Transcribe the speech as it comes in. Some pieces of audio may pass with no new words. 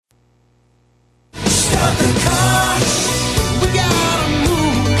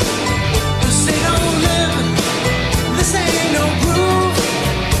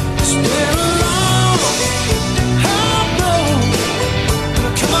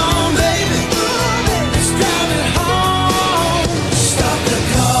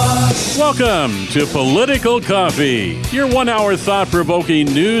Welcome to Political Coffee, your 1 hour thought-provoking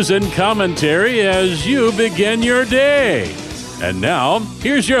news and commentary as you begin your day. And now,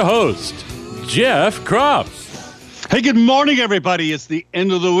 here's your host, Jeff Kropp. Hey, good morning, everybody. It's the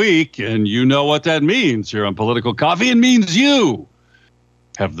end of the week, and you know what that means here on Political Coffee. It means you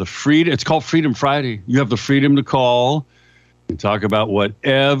have the freedom. It's called Freedom Friday. You have the freedom to call and talk about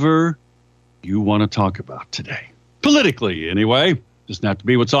whatever you want to talk about today. Politically, anyway. Doesn't have to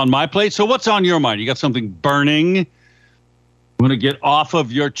be what's on my plate. So what's on your mind? You got something burning? You want to get off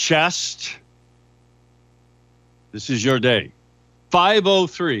of your chest? This is your day.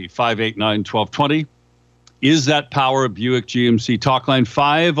 503-589-1220 is that Power Buick GMC talk line.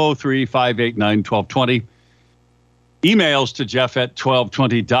 503-589-1220. Emails to Jeff at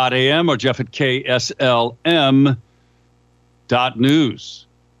 1220.am or Jeff at KSLM.news.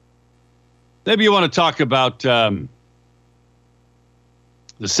 Maybe you want to talk about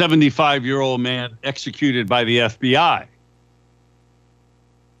the 75-year-old man executed by the FBI.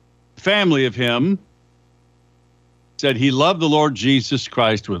 Family of him said he loved the Lord Jesus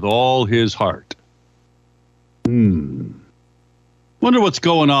Christ with all his heart. Wonder what's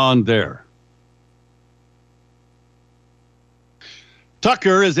going on there.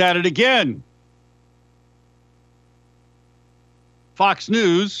 Tucker is at it again. Fox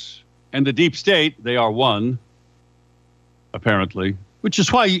News and the deep state, they are one, apparently. Which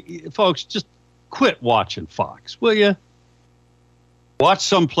is why, folks, just quit watching Fox, will you? Watch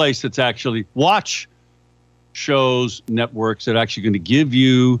someplace that's actually, watch shows, networks that are actually going to give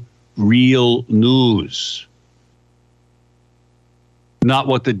you real news. Not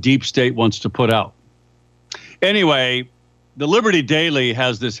what the deep state wants to put out. Anyway, the Liberty Daily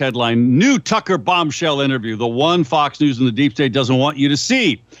has this headline, New Tucker Bombshell Interview, the one Fox News and the deep state doesn't want you to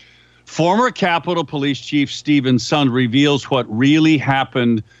see. Former Capitol Police Chief Stephen Sund reveals what really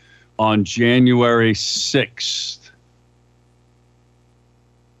happened on January 6th.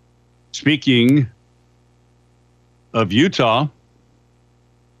 Speaking of Utah,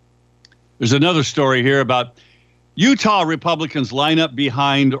 there's another story here about Utah Republicans line up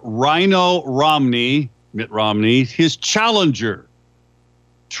behind Mitt Romney, his challenger,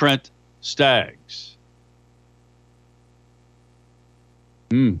 Trent Staggs.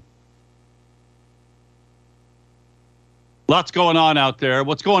 Lots going on out there.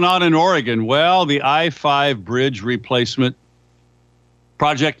 What's going on in Oregon? Well, the I-5 bridge replacement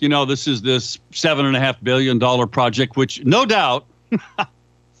project, you know, this is this $7.5 billion project, which no doubt,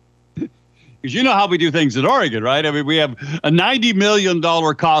 because you know how we do things in Oregon, right? I mean, we have a $90 million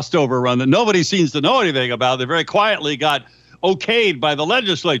cost overrun that nobody seems to know anything about. They very quietly got okayed by the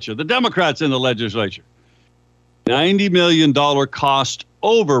legislature, the Democrats in the legislature. $90 million cost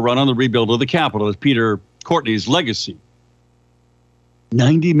overrun on the rebuild of the Capitol. It's Peter Courtney's legacy.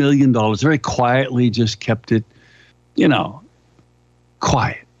 $90 million, very quietly just kept it, you know,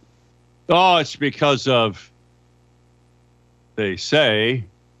 quiet. Oh, it's because of, they say,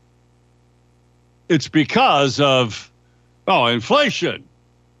 it's because of, inflation.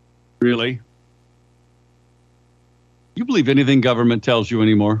 Really? You believe anything government tells you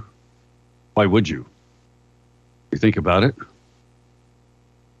anymore? Why would you? You think about it.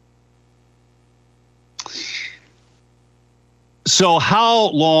 So how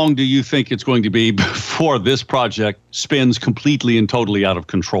long do you think it's going to be before this project spins completely and totally out of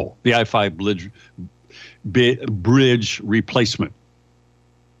control? The I-5 bridge replacement.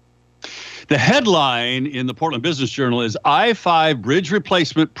 The headline in the Portland Business Journal is I-5 bridge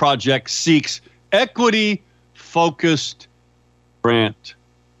replacement project seeks equity-focused grant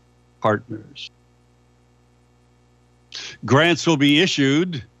partners. Grants will be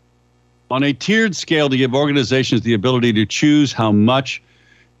issued on a tiered scale to give organizations the ability to choose how much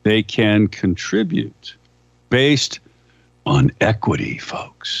they can contribute based on equity,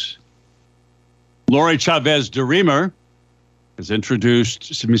 folks. Lori Chavez Deremer has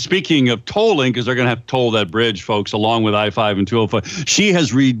introduced, speaking of tolling, because they're going to have to toll that bridge, folks, along with I-5 and 205. She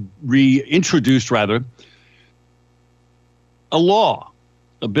has reintroduced a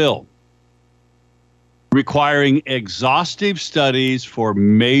bill, requiring exhaustive studies for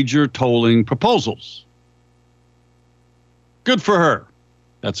major tolling proposals. Good for her.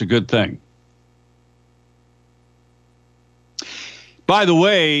 That's a good thing. By the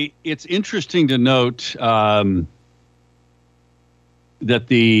way, it's interesting to note that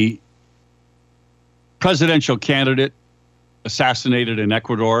the presidential candidate assassinated in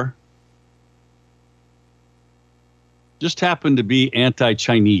Ecuador just happened to be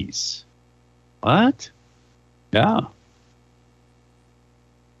anti-Chinese. What? Yeah.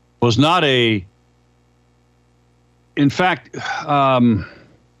 Was not a, in fact,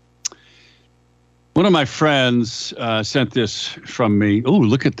 One of my friends sent this from me. Oh,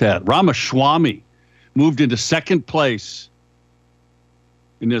 look at that. Ramaswamy moved into second place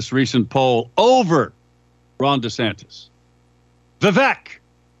in this recent poll over Ron DeSantis. Vivek.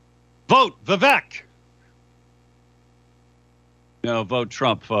 Vote Vivek. No, vote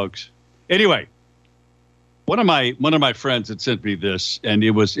Trump, folks. Anyway, one of my friends had sent me this, and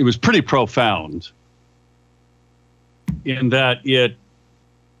it was pretty profound in that it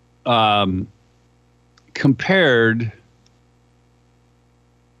compared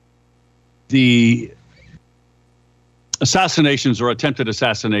the assassinations or attempted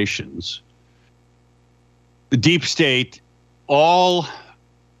assassinations, the deep state, all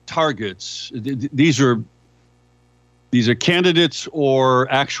targets. These are candidates or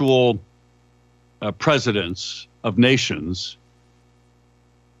actual presidents of nations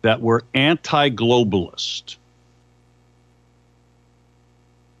that were anti-globalist,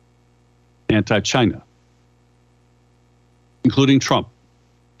 anti-China, including Trump.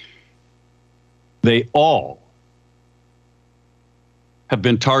 They all have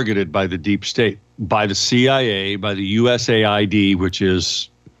been targeted by the deep state, by the CIA, by the USAID, which is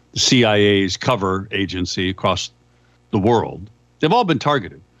the CIA's cover agency across the world. They've all been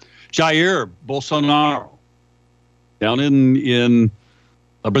targeted. Jair Bolsonaro down in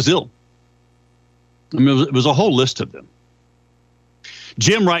Brazil. I mean, it was a whole list of them.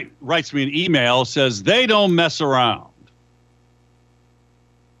 Jim writes me an email, says they don't mess around.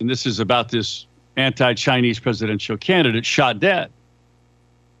 And this is about this anti-Chinese presidential candidate shot dead,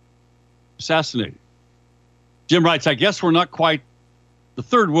 assassinated. Jim writes, I guess we're not quite the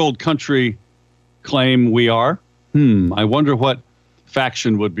third world country claim we are. I wonder what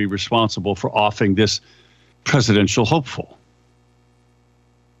faction would be responsible for offing this presidential hopeful.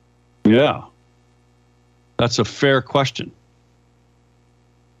 Yeah, that's a fair question.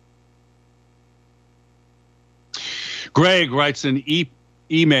 Greg writes an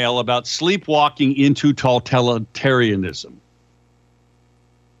email about sleepwalking into totalitarianism.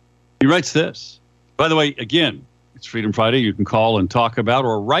 He writes this. By the way, again, it's Freedom Friday. You can call and talk about,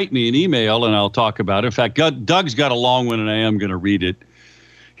 or write me an email and I'll talk about it. In fact, Doug's got a long one and I am going to read it.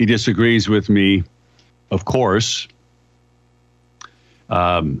 He disagrees with me, of course.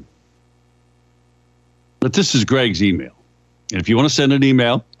 But this is Greg's email. And if you want to send an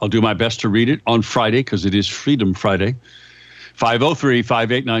email, I'll do my best to read it on Friday because it is Freedom Friday.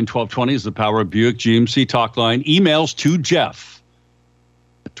 503-589-1220 is the Power of Buick GMC talk line. Emails to Jeff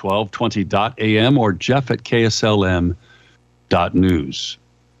at 1220.am or Jeff at KSLM.news.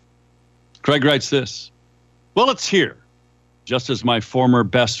 Craig writes this. Well, it's here. Just as my former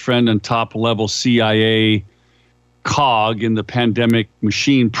best friend and top-level CIA cog in the pandemic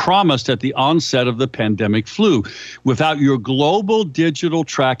machine promised at the onset of the pandemic flu. Without your global digital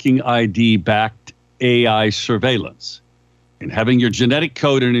tracking ID-backed AI surveillance and having your genetic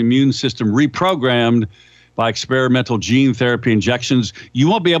code and immune system reprogrammed by experimental gene therapy injections, you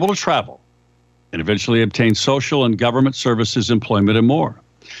won't be able to travel and eventually obtain social and government services, employment, and more.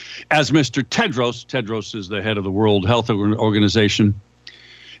 As Mr. Tedros is the head of the World Health Organization,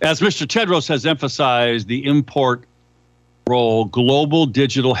 as Mr. Tedros has emphasized the import role global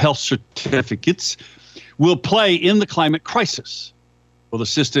digital health certificates will play in the climate crisis. Will the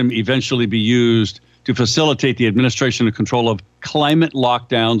system eventually be used to facilitate the administration and control of climate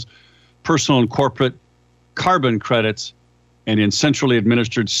lockdowns, personal and corporate carbon credits, and in centrally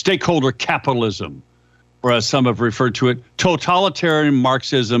administered stakeholder capitalism, or as some have referred to it, totalitarian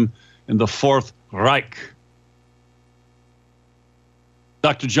Marxism and the Fourth Reich?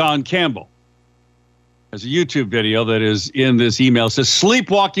 Dr. John Campbell has a YouTube video that is in this email. It says,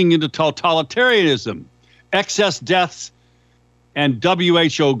 sleepwalking into totalitarianism, excess deaths, and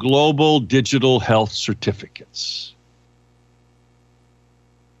WHO global digital health certificates.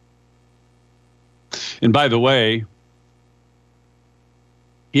 And by the way,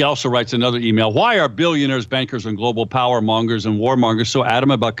 he also writes another email. Why are billionaires, bankers, and global power mongers and warmongers so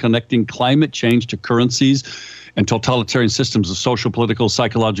adamant about connecting climate change to currencies and totalitarian systems of social, political,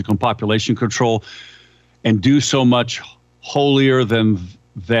 psychological, and population control, and do so much holier than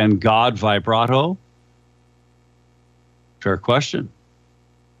God vibrato? Fair question.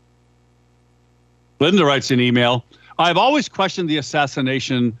 Linda writes an email. I've always questioned the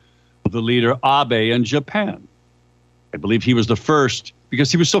assassination of the leader Abe in Japan. I believe he was the first because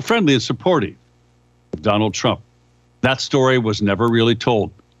he was so friendly and supportive of Donald Trump. That story was never really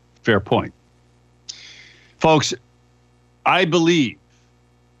told. Fair point. Folks, I believe,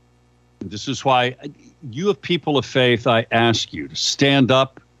 and this is why you have people of faith, I ask you to stand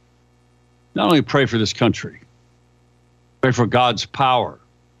up, not only pray for this country, pray for God's power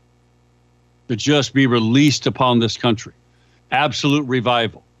to just be released upon this country. Absolute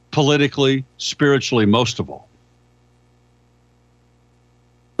revival, politically, spiritually, most of all.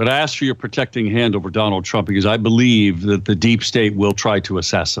 But I ask for your protecting hand over Donald Trump because I believe that the deep state will try to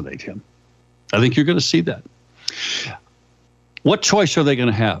assassinate him. I think you're going to see that. What choice are they going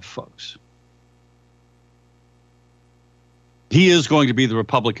to have, folks? He is going to be the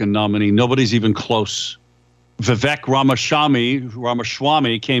Republican nominee. Nobody's even close. Vivek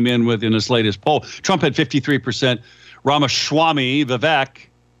Ramaswamy came in in his latest poll. Trump had 53%. Vivek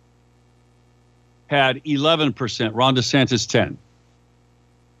had 11%. Ron DeSantis 10%.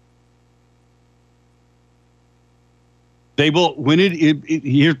 They will,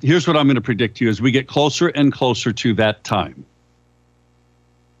 here's what I'm going to predict to you as we get closer and closer to that time,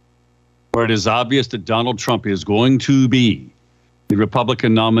 where it is obvious that Donald Trump is going to be the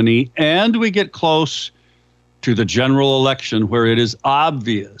Republican nominee, and we get close to the general election where it is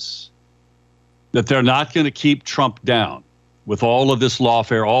obvious that they're not going to keep Trump down with all of this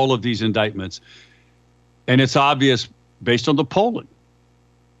lawfare, all of these indictments. And it's obvious based on the polling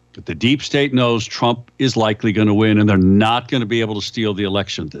that the deep state knows Trump is likely going to win, and they're not going to be able to steal the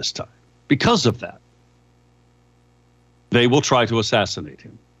election this time. Because of that, they will try to assassinate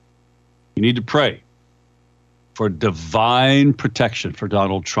him. You need to pray for divine protection for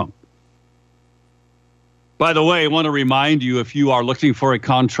Donald Trump. By the way, I want to remind you, if you are looking for a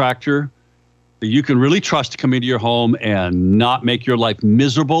contractor that you can really trust to come into your home and not make your life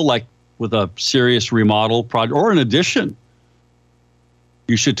miserable, like with a serious remodel project or an addition,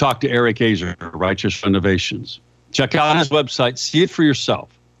 you should talk to Eric Azer, Righteous Renovations. Check out his website. See it for yourself.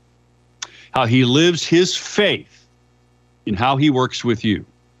 How he lives his faith in how he works with you.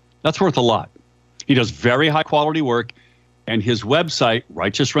 That's worth a lot. He does very high quality work, and his website,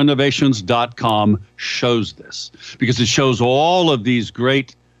 righteousrenovations.com, shows this because it shows all of these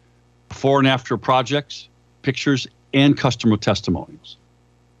great before and after projects, pictures, and customer testimonials.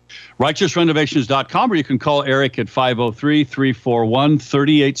 RighteousRenovations.com, or you can call Eric at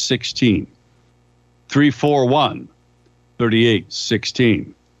 503-341-3816.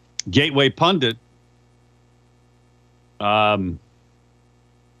 341-3816. Gateway Pundit.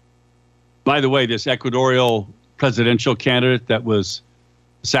 By the way, this Ecuadorian presidential candidate that was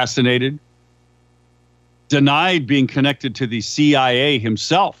assassinated denied being connected to the CIA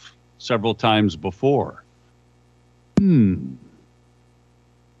himself several times before.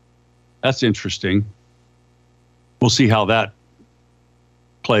 That's interesting. We'll see how that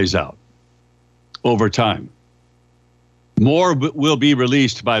plays out over time. More will be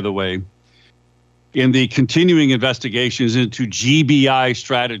released, by the way, in the continuing investigations into GBI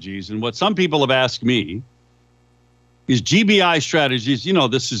strategies. And what some people have asked me is GBI strategies,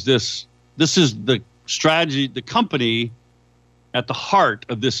 this is the strategy, the company at the heart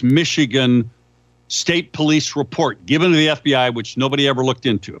of this Michigan State Police report given to the FBI, which nobody ever looked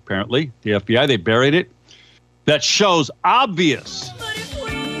into, apparently. The FBI, they buried it. That shows obvious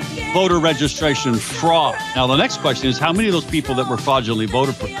voter registration fraud. Now, the next question is, how many of those people that were fraudulently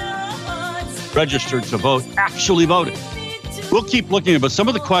registered to vote actually voted? We'll keep looking at it, but some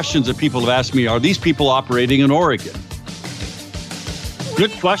of the questions that people have asked me are these people operating in Oregon?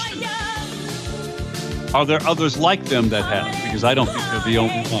 Good question. Are there others like them that have? Because I don't think they're the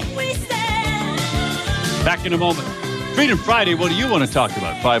only one. Back in a moment. Freedom Friday, what do you want to talk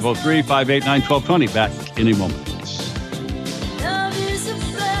about? 503-589-1220. Back in a moment.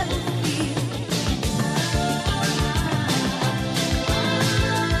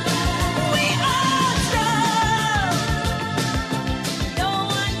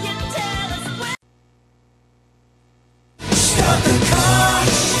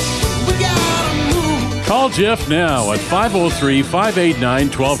 Call Jeff now at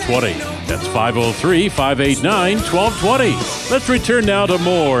 503-589-1220. That's 503-589-1220. Let's return now to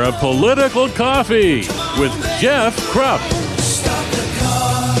more of Political Coffee with Jeff Krupp.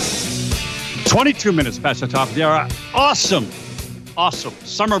 22 minutes past the top of the hour. Awesome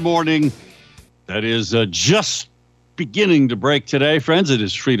summer morning that is just beginning to break today. Friends, it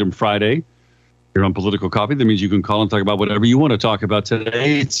is Freedom Friday here on Political Coffee. That means you can call and talk about whatever you want to talk about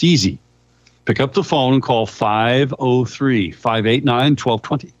today. It's easy. Pick up the phone and call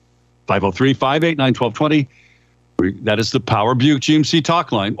 503-589-1220. 503-589-1220. That is the Power Buick GMC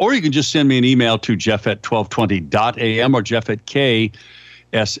talk line. Or you can just send me an email to jeff@1220.am or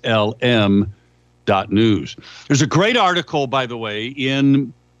jeff@kslm.news. There's a great article, by the way,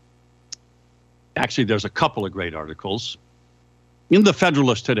 actually there's a couple of great articles in the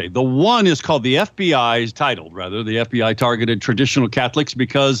Federalist today. The one is called the FBI targeted traditional Catholics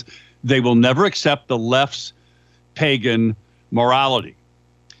because they will never accept the left's pagan morality.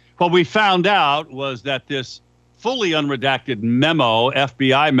 What we found out was that this fully unredacted memo,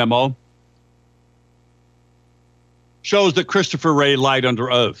 FBI memo, shows that Christopher Wray lied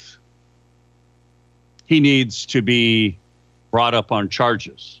under oath. He needs to be brought up on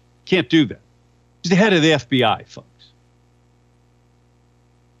charges. Can't do that. He's the head of the FBI, folks.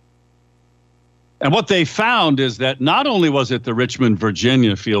 And what they found is that not only was it the Richmond,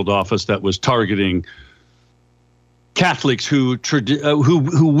 Virginia field office that was targeting Catholics who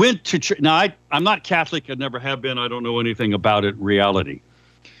went to church. Now, I'm not Catholic. I never have been. I don't know anything about it. Reality.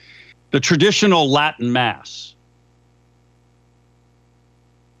 The traditional Latin Mass.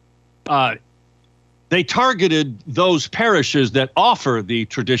 They targeted those parishes that offer the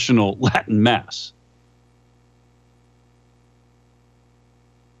traditional Latin Mass.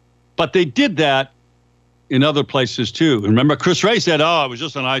 But they did that in other places too. And remember, Chris Wray said, it was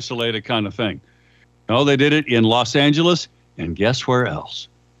just an isolated kind of thing. No, they did it in Los Angeles, and guess where else?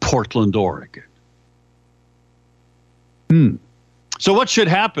 Portland, Oregon. So what should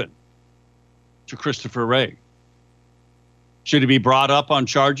happen to Christopher Wray? Should he be brought up on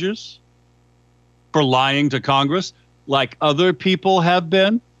charges for lying to Congress like other people have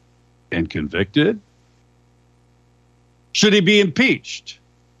been and convicted? Should he be impeached?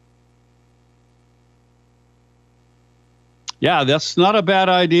 Yeah, that's not a bad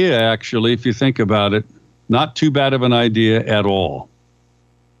idea, actually, if you think about it. Not too bad of an idea at all.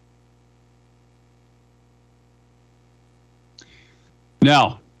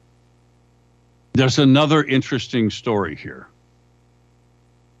 Now, there's another interesting story here.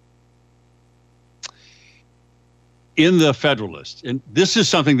 In the Federalist, and this is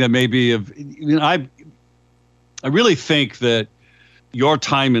something that may be I really think that your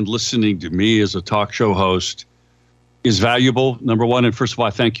time in listening to me as a talk show host is valuable, number one. And first of all, I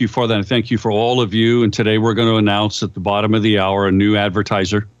thank you for that. And thank you for all of you. And today we're going to announce at the bottom of the hour a new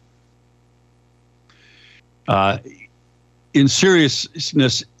advertiser. In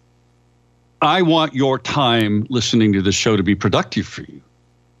seriousness, I want your time listening to the show to be productive for you.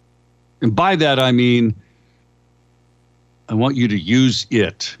 And by that, I mean, I want you to use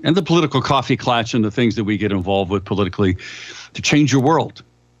it and the political coffee clutch and the things that we get involved with politically to change your world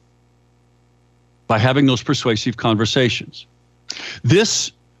by having those persuasive conversations.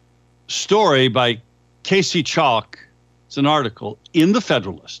 This story by Casey Chalk, it's an article in the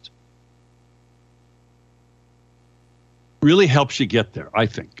Federalist, really helps you get there, I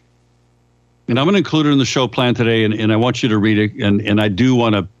think. And I'm going to include it in the show plan today, and I want you to read it. And I do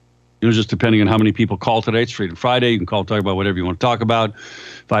want to, just depending on how many people call today, it's Freedom Friday. You can call, talk about whatever you want to talk about.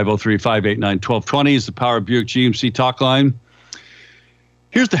 503-589-1220 is the Power Buick GMC talk line.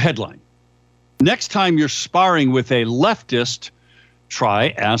 Here's the headline. Next time you're sparring with a leftist, try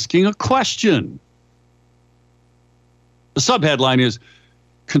asking a question. The subheadline is,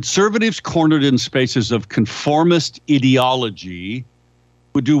 conservatives cornered in spaces of conformist ideology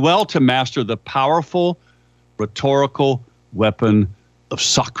would do well to master the powerful rhetorical weapon of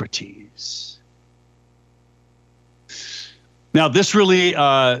Socrates. Now, this really,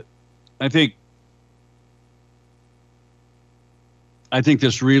 I think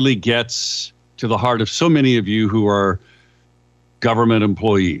this really gets to the heart of so many of you who are government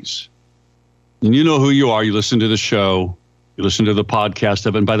employees. And you know who you are. You listen to the show. You listen to the podcast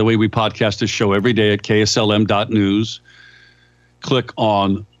of it. And by the way, we podcast this show every day at kslm.news. Click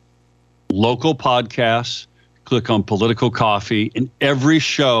on local podcasts. Click on political coffee. And every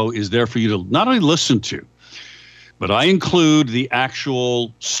show is there for you to not only listen to, but I include the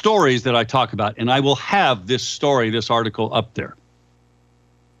actual stories that I talk about. And I will have this story, this article up there.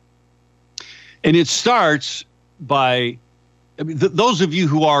 And it starts by, those of you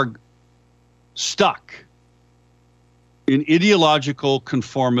who are stuck in ideological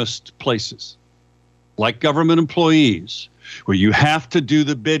conformist places, like government employees, where you have to do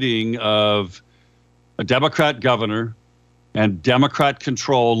the bidding of a Democrat governor and Democrat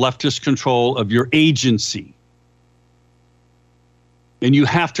control, leftist control of your agency. And you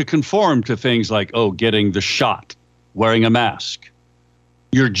have to conform to things like, getting the shot, wearing a mask,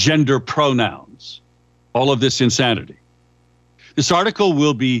 your gender pronouns, all of this insanity. This article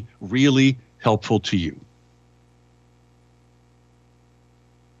will be really helpful to you.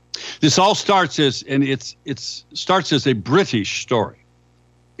 This all starts as, and it starts as a British story.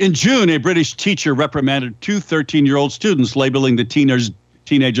 In June, a British teacher reprimanded two 13-year-old students, labeling the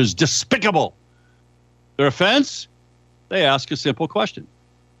teenagers despicable. Their offense? They ask a simple question.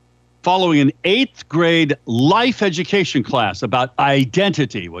 Following an 8th grade life education class about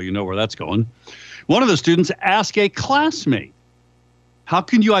identity, well, you know where that's going, one of the students asked a classmate, how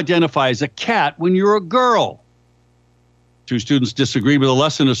can you identify as a cat when you're a girl? Two students disagreed with a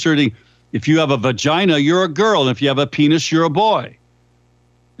lesson asserting, if you have a vagina, you're a girl, and if you have a penis, you're a boy.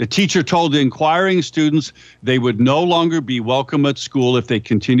 The teacher told the inquiring students they would no longer be welcome at school if they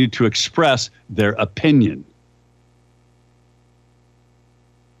continued to express their opinion.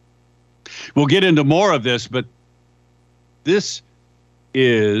 We'll get into more of this, but this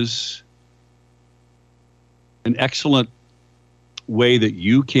is an excellent way that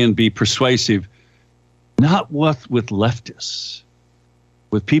you can be persuasive, not with leftists,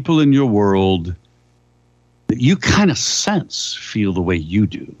 with people in your world that you kind of sense feel the way you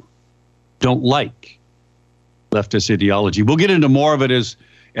do, don't like leftist ideology. We'll get into more of it as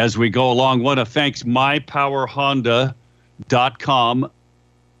we go along. I want to thank mypowerhonda.com.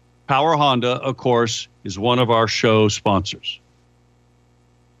 Power Honda, of course, is one of our show sponsors.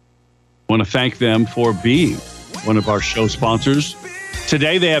 I want to thank them for being one of our show sponsors.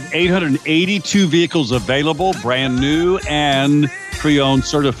 Today, they have 882 vehicles available, brand new and pre-owned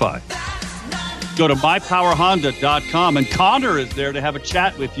certified. Go to mypowerhonda.com, and Connor is there to have a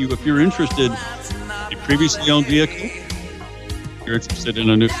chat with you if you're interested in a previously owned vehicle. If you're interested in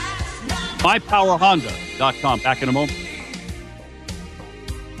a new. mypowerhonda.com. Back in a moment.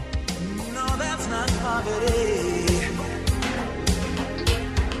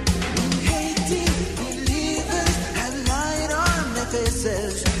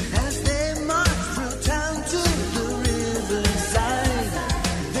 As they march through town to the riverside,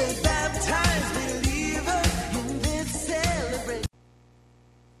 they baptize believers in this celebration.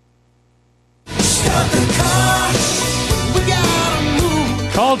 Stop the car, we gotta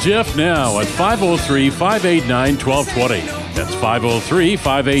move. Call Jeff now at 503-589-1220. That's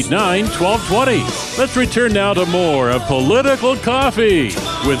 503-589-1220. Let's return now to more of Political Coffee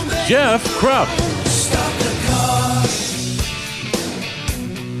with Jeff Krupp.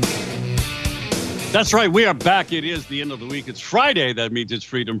 That's right. We are back. It is the end of the week. It's Friday. That means it's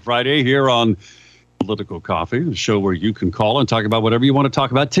Freedom Friday here on Political Coffee, the show where you can call and talk about whatever you want to talk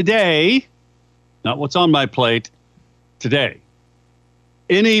about today. Not what's on my plate. Today.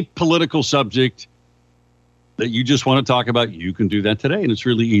 Any political subject that you just want to talk about, you can do that today. And it's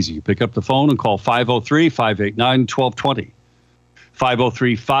really easy. You pick up the phone and call 503-589-1220.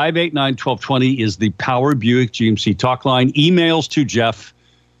 503-589-1220 is the Power Buick GMC talk line. Emails to Jeff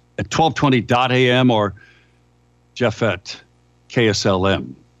at 1220.am or Jeff at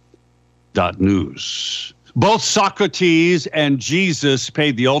KSLM.news. Both Socrates and Jesus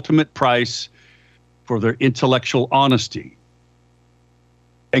paid the ultimate price for their intellectual honesty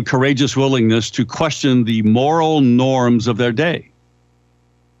and courageous willingness to question the moral norms of their day.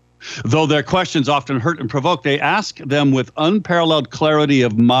 Though their questions often hurt and provoke, they ask them with unparalleled clarity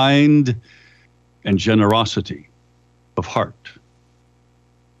of mind and generosity of heart.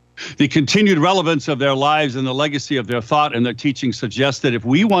 The continued relevance of their lives and the legacy of their thought and their teaching suggests that if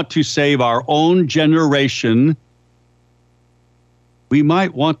we want to save our own generation, we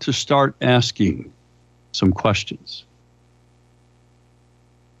might want to start asking some questions.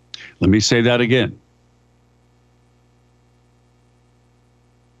 Let me say that again.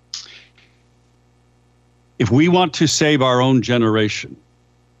 If we want to save our own generation,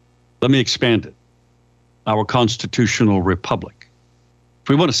 let me expand it, our constitutional republic. If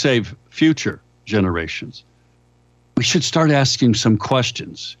we want to save future generations, we should start asking some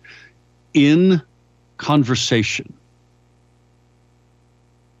questions in conversation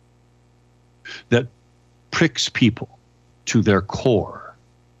that pricks people to their core.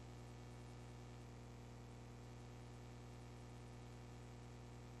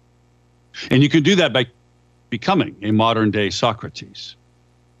 And you can do that by becoming a modern-day Socrates.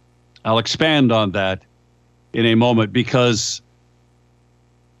 I'll expand on that in a moment, because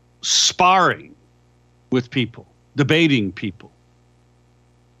sparring with people, debating people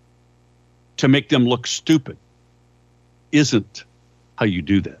to make them look stupid isn't how you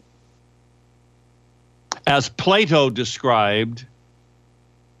do that. As Plato described,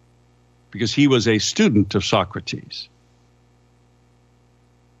 because he was a student of Socrates,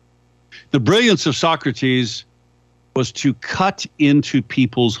 the brilliance of Socrates was to cut into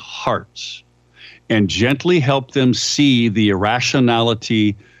people's hearts and gently help them see the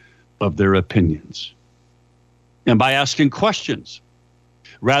irrationality of their opinions. And by asking questions,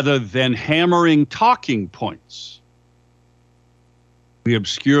 rather than hammering talking points, we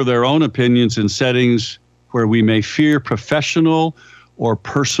obscure their own opinions in settings where we may fear professional or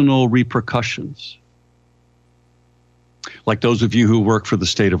personal repercussions. Like those of you who work for the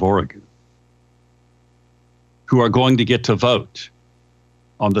state of Oregon, who are going to get to vote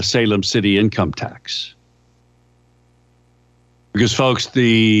on the Salem City income tax. Because, folks,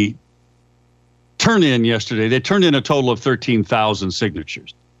 the turn in yesterday. They turned in a total of 13,000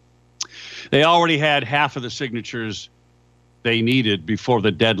 signatures. They already had half of the signatures they needed before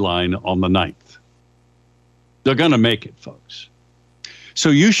the deadline on the 9th. They're going to make it, folks. So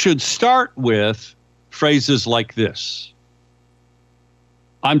you should start with phrases like this.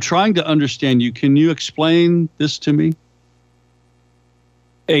 I'm trying to understand you. Can you explain this to me?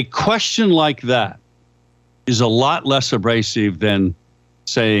 A question like that is a lot less abrasive than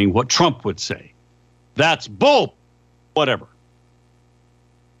saying what Trump would say. That's bull, whatever.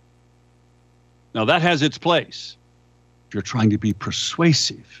 Now, that has its place. If you're trying to be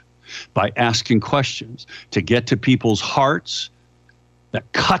persuasive by asking questions to get to people's hearts, that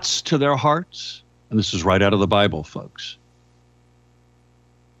cuts to their hearts, and this is right out of the Bible, folks,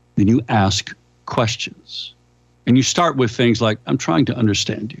 then you ask questions. And you start with things like, I'm trying to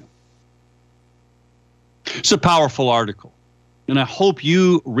understand you. It's a powerful article. And I hope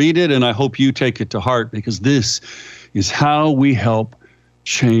you read it and I hope you take it to heart, because this is how we help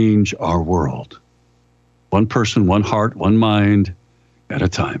change our world. One person, one heart, one mind at a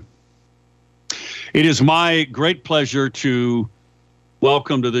time. It is my great pleasure to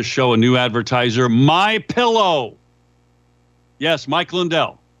welcome to this show a new advertiser, My Pillow. Yes, Mike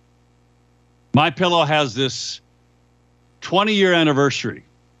Lindell. My Pillow has this 20-year anniversary.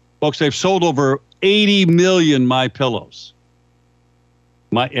 Folks, they've sold over 80 million My Pillows.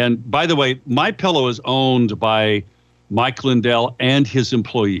 And by the way, My Pillow is owned by Mike Lindell and his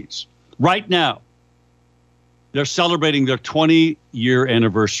employees. Right now, they're celebrating their 20-year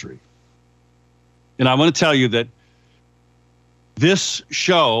anniversary. And I want to tell you that this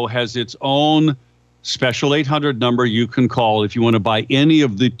show has its own special 800 number you can call if you want to buy any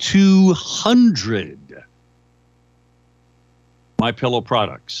of the 200 My Pillow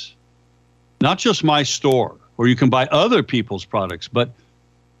products. Not just my store, where you can buy other people's products, but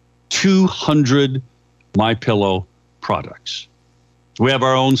 200 My Pillow products. We have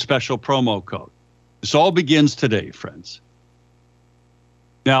our own special promo code. This all begins today, friends.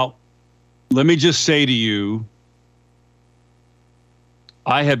 Now, let me just say to you,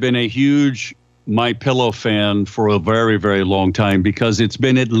 I have been a huge My Pillow fan for a very, very long time, because it's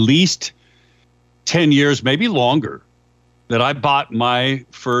been at least 10 years, maybe longer, that I bought my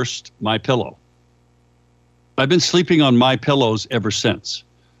first My Pillow. I've been sleeping on My Pillows ever since.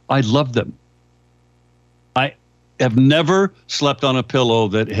 I love them. I have never slept on a pillow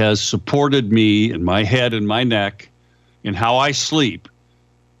that has supported me and my head and my neck and how I sleep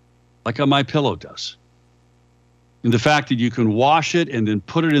like a My Pillow does. And the fact that you can wash it and then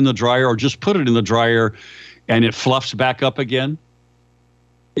put it in the dryer, or just put it in the dryer and it fluffs back up again,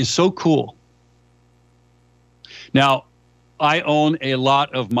 is so cool. Now, I own a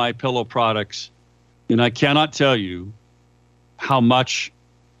lot of My Pillow products, and I cannot tell you how much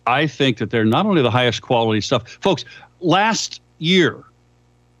I think that they're not only the highest quality stuff. Folks, last year,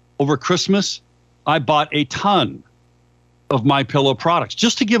 over Christmas, I bought a ton of My Pillow products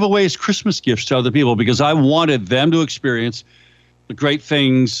just to give away as Christmas gifts to other people, because I wanted them to experience the great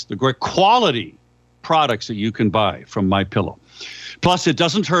things, the great quality products that you can buy from My Pillow. Plus, it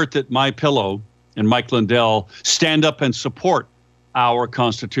doesn't hurt that My Pillow and Mike Lindell stand up and support our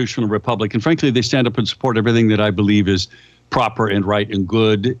constitutional republic. And frankly, they stand up and support everything that I believe is proper and right and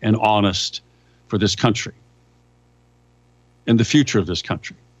good and honest for this country and the future of this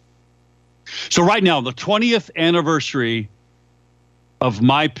country. So right now, the 20th anniversary of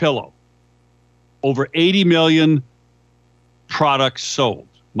My Pillow, over 80 million products sold.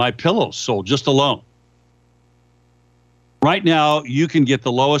 My Pillows sold just alone. Right now, you can get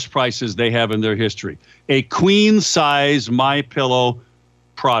the lowest prices they have in their history. A queen size My Pillow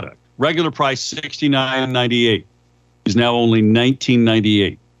product, regular price $69.98, is now only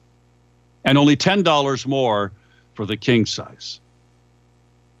 $19.98, and only $10 more for the king size.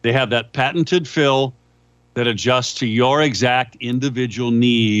 They have that patented fill that adjusts to your exact individual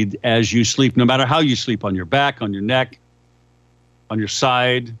need as you sleep, no matter how you sleep, on your back, on your neck, on your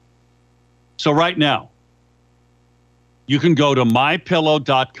side. So right now, you can go to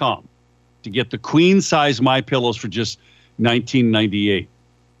mypillow.com to get the queen size My Pillows for just $19.98.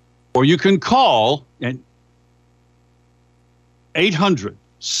 Or you can call and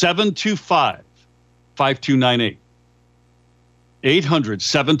 800-725-5298.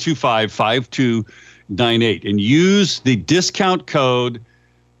 800-725-5298 and use the discount code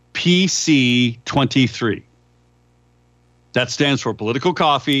PC23. That stands for Political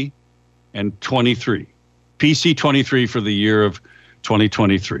Coffee and 23. PC23 for the year of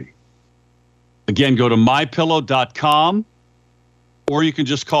 2023. Again, go to mypillow.com, or you can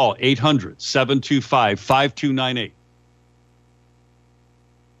just call 800-725-5298.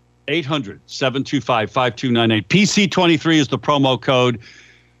 800-725-5298. PC23 is the promo code.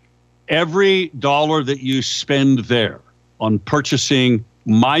 Every dollar that you spend there on purchasing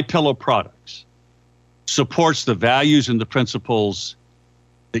MyPillow products supports the values and the principles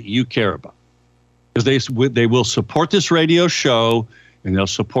that you care about. Because they will support this radio show and they'll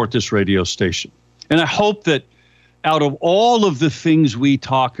support this radio station. And I hope that out of all of the things we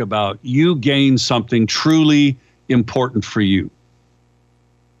talk about, you gain something truly important for you,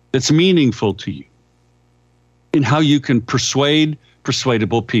 that's meaningful to you, in how you can persuade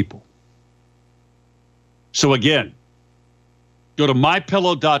persuadable people. So again, go to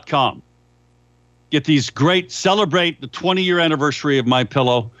mypillow.com. Get these great, celebrate the 20-year anniversary of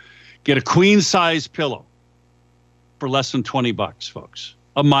MyPillow. Get a queen-size pillow for less than $20, folks.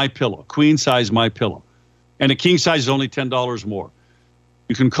 A MyPillow, queen-size MyPillow. And a king size is only $10 more.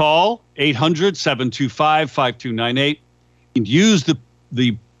 You can call 800-725-5298 and use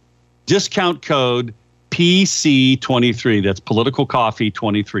the discount code PC23. That's Political Coffee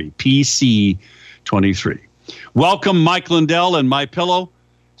 23. PC23. Welcome, Mike Lindell and MyPillow.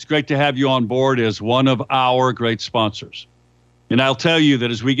 It's great to have you on board as one of our great sponsors. And I'll tell you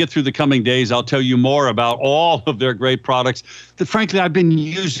that as we get through the coming days, I'll tell you more about all of their great products that, frankly, I've been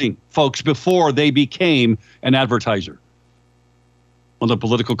using, folks, before they became an advertiser on the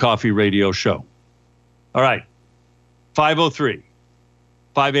Political Coffee radio show. All right.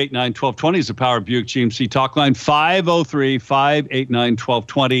 503-589-1220 is the Power Buick GMC talk line.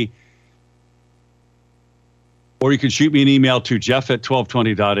 503-589-1220. Or you can shoot me an email to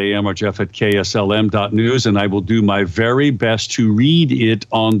jeff@1220.am or jeff@kslm.news, and I will do my very best to read it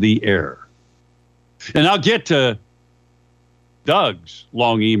on the air. And I'll get to Doug's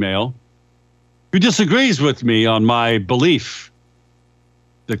long email, who disagrees with me on my belief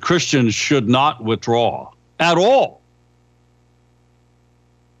that Christians should not withdraw at all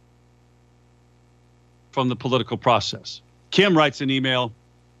from the political process. Kim writes an email.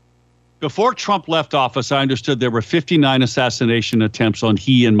 Before Trump left office, I understood there were 59 assassination attempts on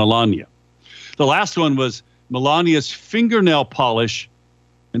he and Melania. The last one was Melania's fingernail polish,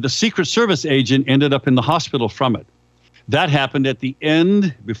 and the Secret Service agent ended up in the hospital from it. That happened at the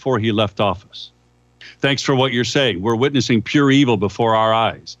end before he left office. Thanks for what you're saying. We're witnessing pure evil before our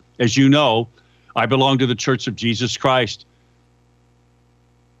eyes. As you know, I belong to the Church of Jesus Christ.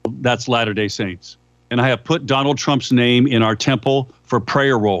 That's Latter-day Saints. And I have put Donald Trump's name in our temple for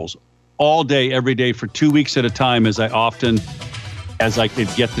prayer rolls all day, every day, for 2 weeks at a time, as often as I could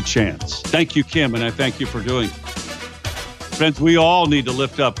get the chance. Thank you, Kim, and I thank you for doing it. Friends, we all need to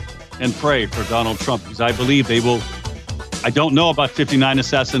lift up and pray for Donald Trump, because I believe they will. I don't know about 59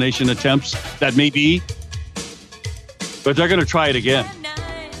 assassination attempts. That may be, but they're going to try it again.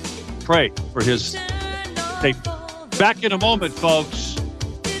 Pray for his safety. Back in a moment, folks.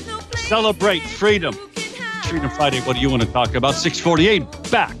 Celebrate freedom. Freedom Friday, what do you want to talk about?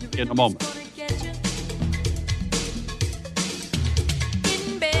 6:48, back in a moment.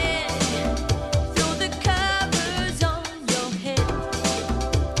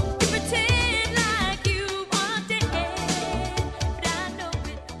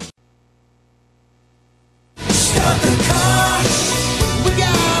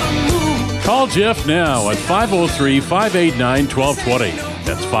 Call Jeff now at 503-589-1220.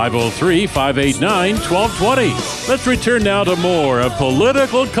 That's 503-589-1220. Let's return now to more of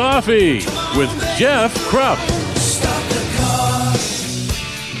Political Coffee with Jeff Krupp.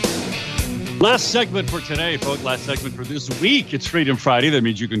 Last segment for today, folks. Last segment for this week. It's Freedom Friday. That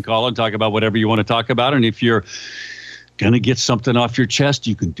means you can call and talk about whatever you want to talk about. And if you're going to get something off your chest,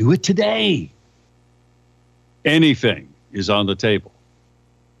 you can do it today. Anything is on the table.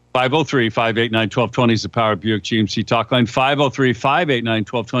 503-589-1220 is the Power Buick GMC talk line.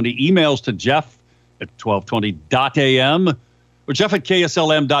 503-589-1220. Emails to Jeff at 1220.am or Jeff at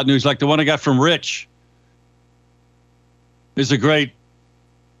KSLM.news, like the one I got from Rich. There's a great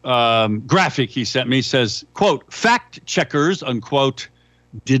graphic he sent me. Says, quote, fact checkers, unquote,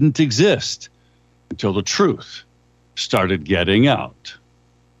 didn't exist until the truth started getting out.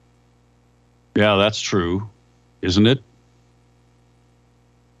 Yeah, that's true, isn't it?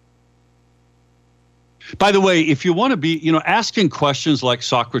 By the way, if you want to be, asking questions like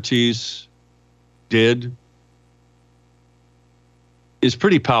Socrates did is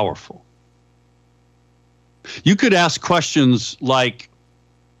pretty powerful. You could ask questions like,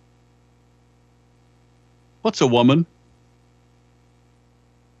 what's a woman?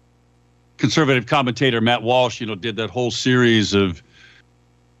 Conservative commentator Matt Walsh, did that whole series of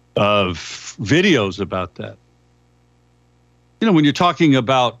videos about that. When you're talking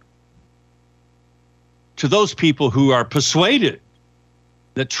about, to those people who are persuaded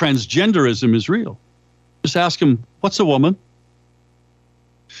that transgenderism is real. Just ask them, what's a woman?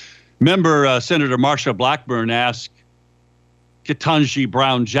 Remember, Senator Marsha Blackburn asked Ketanji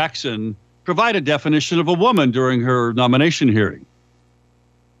Brown Jackson, provide a definition of a woman during her nomination hearing.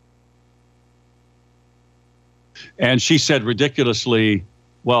 And she said ridiculously,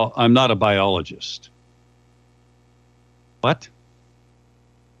 well, I'm not a biologist. What?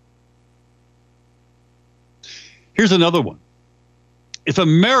 Here's another one. If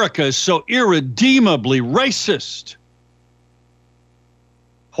America is so irredeemably racist,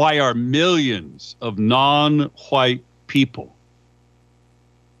 why are millions of non-white people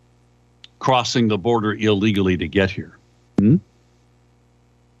crossing the border illegally to get here?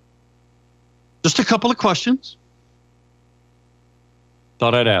 Just a couple of questions.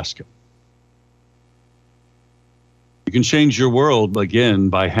 Thought I'd ask him. You can change your world, again,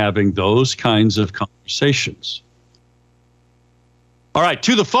 by having those kinds of conversations. All right,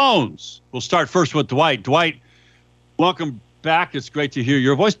 to the phones. We'll start first with Dwight. Dwight, welcome back. It's great to hear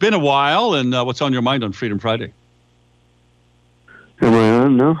your voice. Been a while, and what's on your mind on Freedom Friday? Am I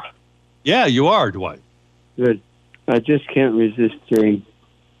on now? Yeah, you are, Dwight. Good. I just can't resist saying,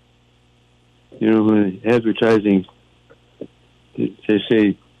 when advertising, they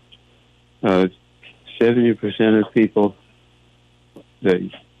say 70% of people that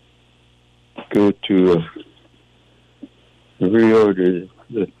go to reorder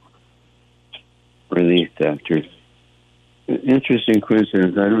the relief doctor. Interesting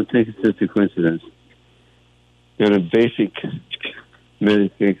coincidence. I don't think it's just a coincidence. Got a basic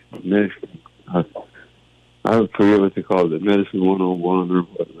medicine, I forget what they call it, medicine 101 or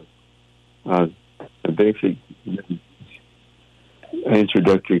whatever. A basic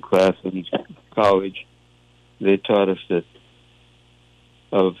introductory class in college. They taught us that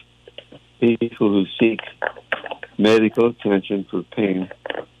of people who seek medical attention for pain,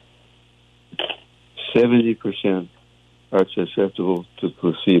 70% are susceptible to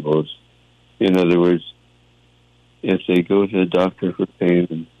placebos. In other words, if they go to a doctor for pain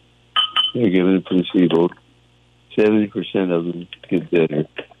and they're given a placebo, 70% of them get better.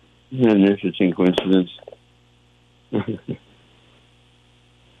 Isn't that an interesting coincidence?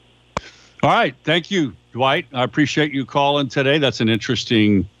 All right. Thank you, Dwight. I appreciate you calling today. That's an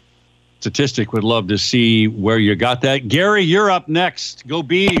interesting statistic. Would love to see where you got that. Gary, you're up next. Go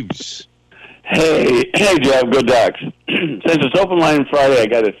Beavs. Hey, Jeff. Go Ducks. Since it's open line Friday, I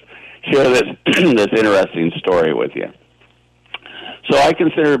got to share this this interesting story with you. So I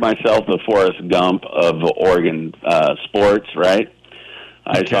consider myself the Forrest Gump of Oregon sports, right?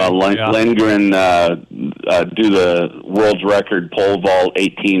 I saw Lindgren do the world's record pole vault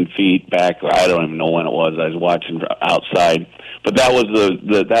 18 feet back. I don't even know when it was. I was watching outside. But that was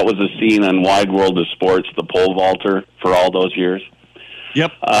the scene on Wide World of Sports, the pole vaulter for all those years.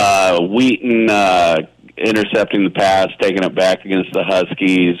 Yep. Wheaton intercepting the pass, taking it back against the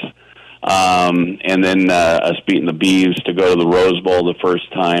Huskies, and then us beating the Beavs to go to the Rose Bowl the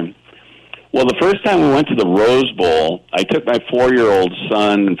first time. Well, the first time we went to the Rose Bowl, I took my 4-year-old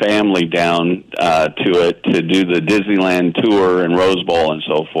son and family down to it to do the Disneyland tour and Rose Bowl and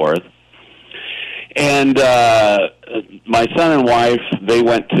so forth. And my son and wife, they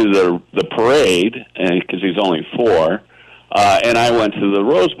went to the parade, because he's only 4, and I went to the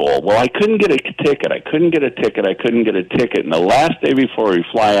Rose Bowl. Well, I couldn't get a ticket. And the last day before we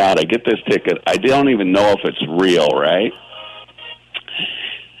fly out, I get this ticket. I don't even know if it's real, right?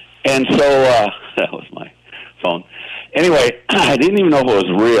 And so, that was my phone. Anyway, I didn't even know if it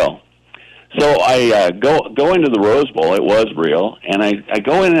was real. So I go into the Rose Bowl. It was real. And I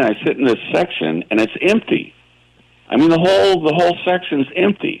go in and I sit in this section, and it's empty. I mean, the whole section's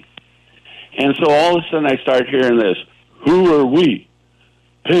empty. And so all of a sudden I start hearing this, who are we?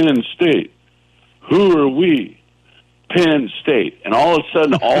 Penn State. Who are we? Penn State. And all of a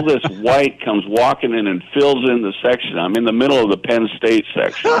sudden, all this white comes walking in and fills in the section. I'm in the middle of the Penn State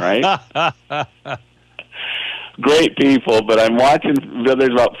section, right? Great people, but I'm watching, there's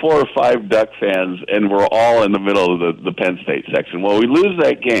about 4 or 5 Duck fans, and we're all in the middle of the Penn State section. Well, we lose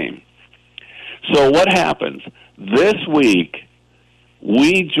that game. So what happens? This week,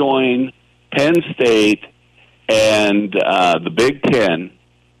 we join Penn State and the Big Ten.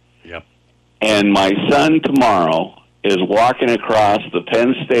 Yep. And my son tomorrow is walking across the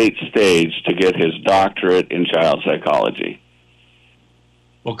Penn State stage to get his doctorate in child psychology.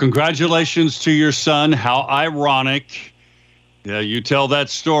 Well, congratulations to your son. How ironic. Yeah, you tell that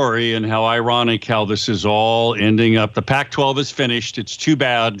story, and how ironic how this is all ending up. The Pac-12 is finished. It's too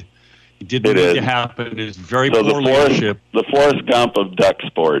bad. It didn't need to happen. It's very poor leadership. The Forrest Gump of Duck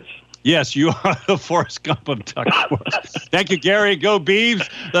sports. Yes, you are the Forrest Gump of duck sports. Thank you, Gary. Go Beavs.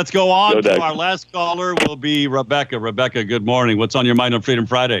 Let's go on Go to Ducks. our last caller. Will be Rebecca. Rebecca, good morning. What's on your mind on Freedom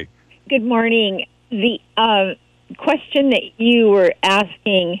Friday? Good morning. The question that you were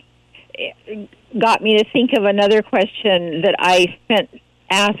asking got me to think of another question that I spent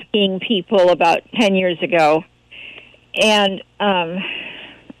asking people about 10 years ago. And I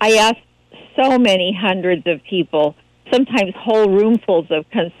asked so many hundreds of people, sometimes whole roomfuls of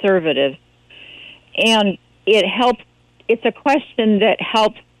conservatives. And it's a question that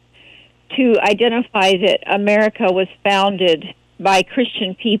helps to identify that America was founded by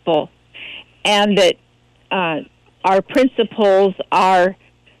Christian people and that our principles are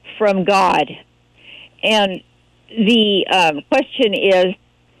from God. And the question is,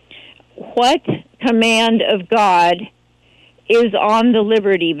 what command of God is on the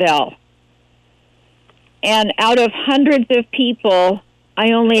Liberty Bell? And out of hundreds of people,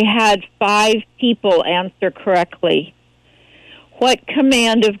 I only had 5 people answer correctly. What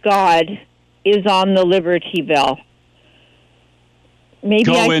command of God is on the Liberty Bell?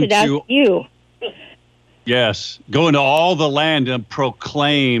 Maybe I should ask you. Yes. Go into all the land and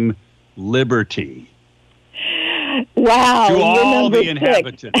proclaim liberty Wow. to you're all number the 6.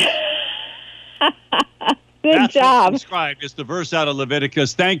 inhabitants. Good That's job. what's described. It's the verse out of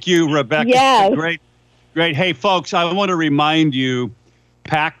Leviticus. Thank you, Rebecca. Yes. Great. Hey, folks, I want to remind you,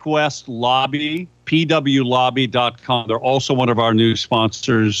 PacWest Lobby, pwlobby.com. They're also one of our new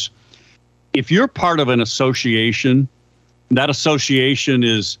sponsors. If you're part of an association, that association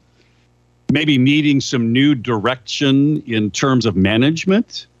is maybe needing some new direction in terms of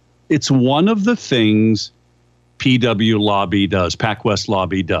management, it's one of the things PW Lobby does, PacWest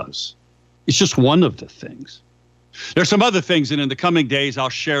Lobby does. It's just one of the things. There's some other things, and in the coming days, I'll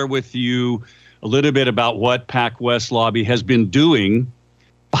share with you a little bit about what PacWest Lobby has been doing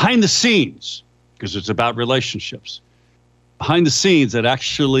behind the scenes, because it's about relationships. Behind the scenes that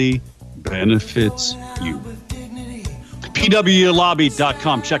actually benefits you.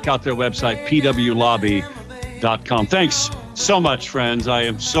 pwlobby.com. Check out their website, pwlobby.com. Thanks so much, friends. I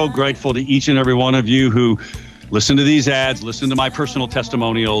am so grateful to each and every one of you who listen to these ads, listen to my personal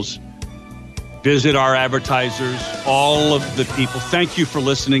testimonials, visit our advertisers, all of the people. Thank you for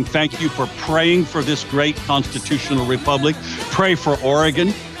listening. Thank you for praying for this great constitutional republic. Pray for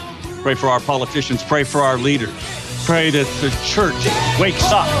Oregon. Pray for our politicians. Pray for our leaders. Pray that the church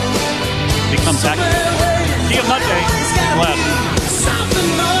wakes up, becomes active. See you Monday. Bless.